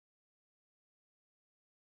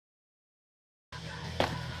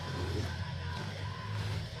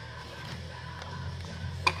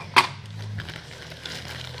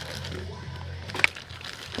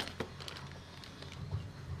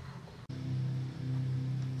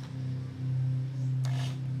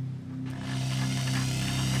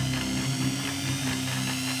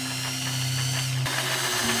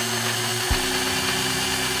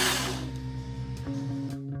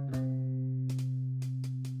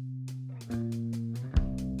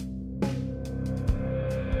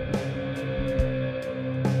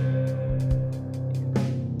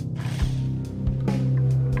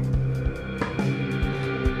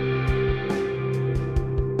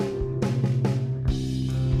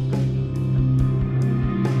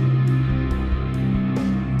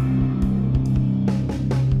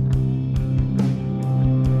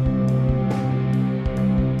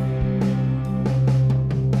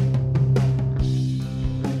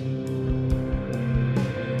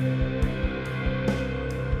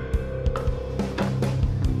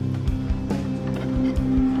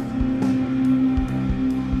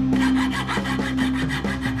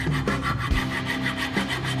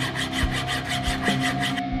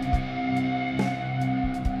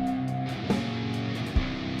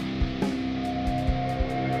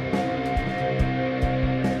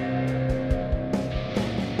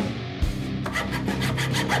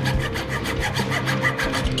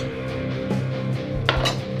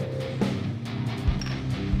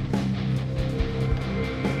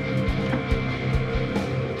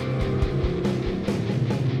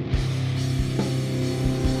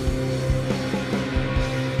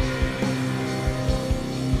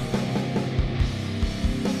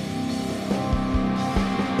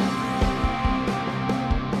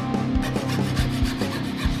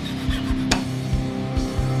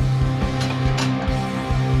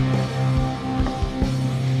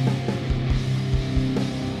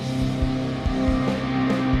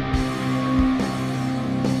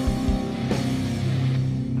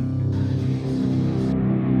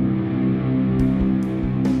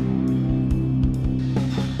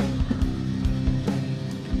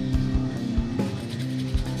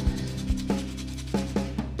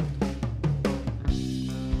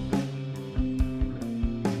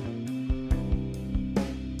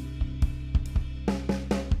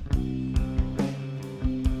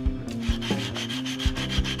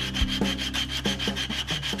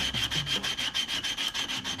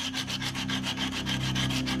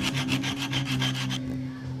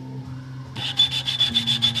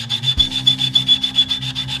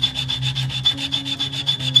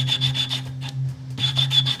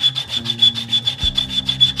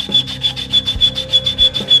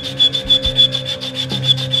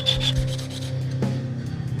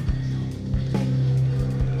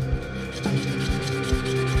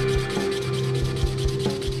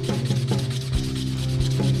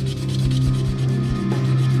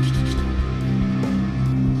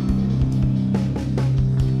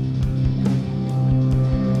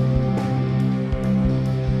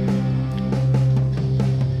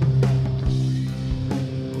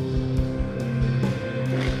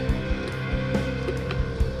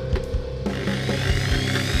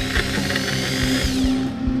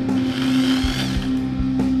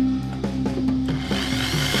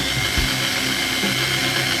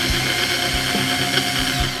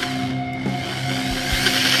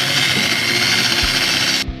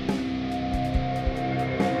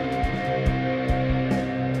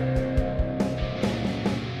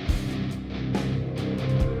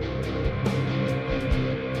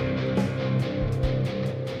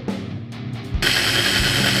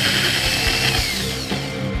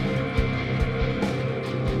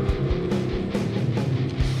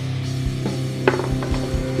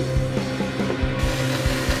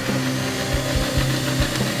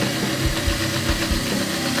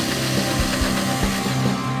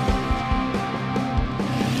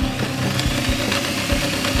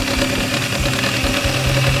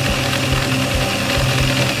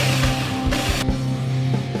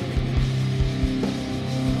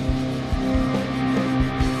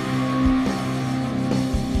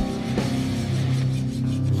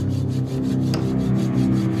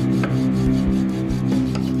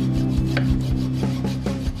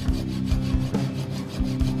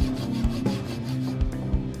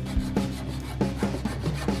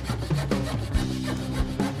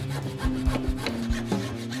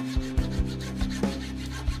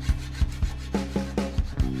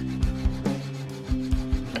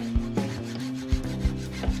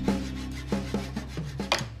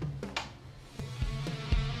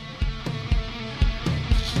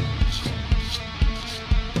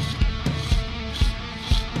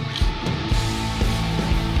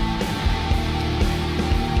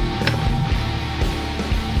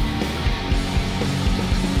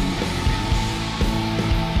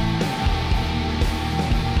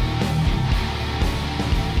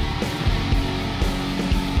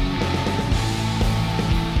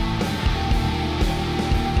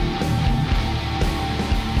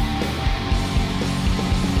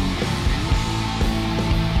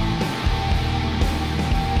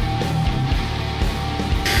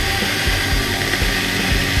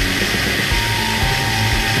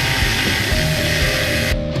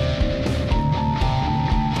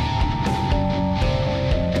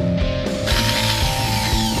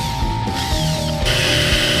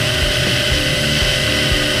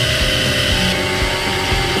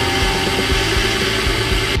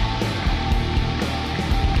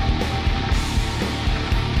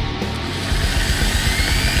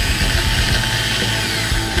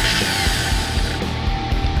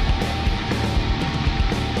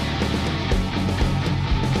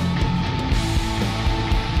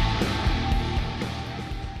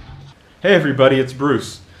Hey everybody, it's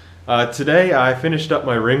Bruce. Today I finished up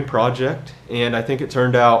my ring project and I think it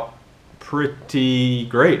turned out pretty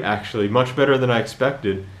great actually, much better than I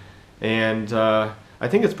expected. And I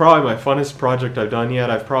think it's probably my funnest project I've done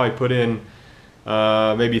yet. I've probably put in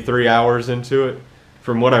maybe 3 hours into it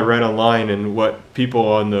from what I read online and what people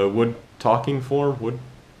on the wood talking forum, wood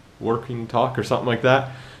working talk or something like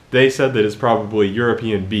that, they said that it's probably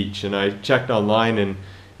European beech, and I checked online and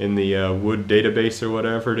in the wood database or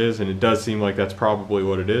whatever it is, and it does seem like that's probably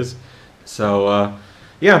what it is. So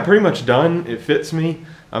yeah, I'm pretty much done. It fits me.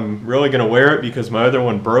 I'm really gonna wear it because my other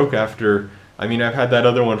one broke after, I mean, I've had that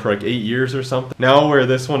other one for like 8 years or something. Now I'll wear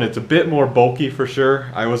this one. It's a bit more bulky for sure.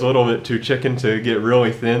 I was a little bit too chicken to get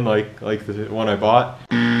really thin like the one I bought.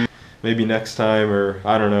 Maybe next time, or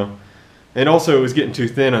I don't know. And also it was getting too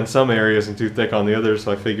thin on some areas and too thick on the others,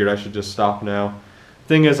 so I figured I should just stop now.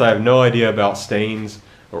 Thing is, I have no idea about stains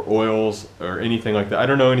or oils or anything like that. I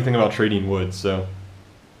don't know anything about treating wood, so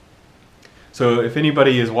if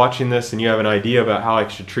anybody is watching this and you have an idea about how I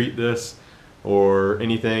should treat this or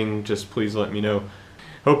anything, just please let me know.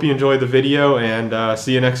 Hope you enjoyed the video, and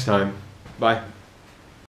see you next time. Bye.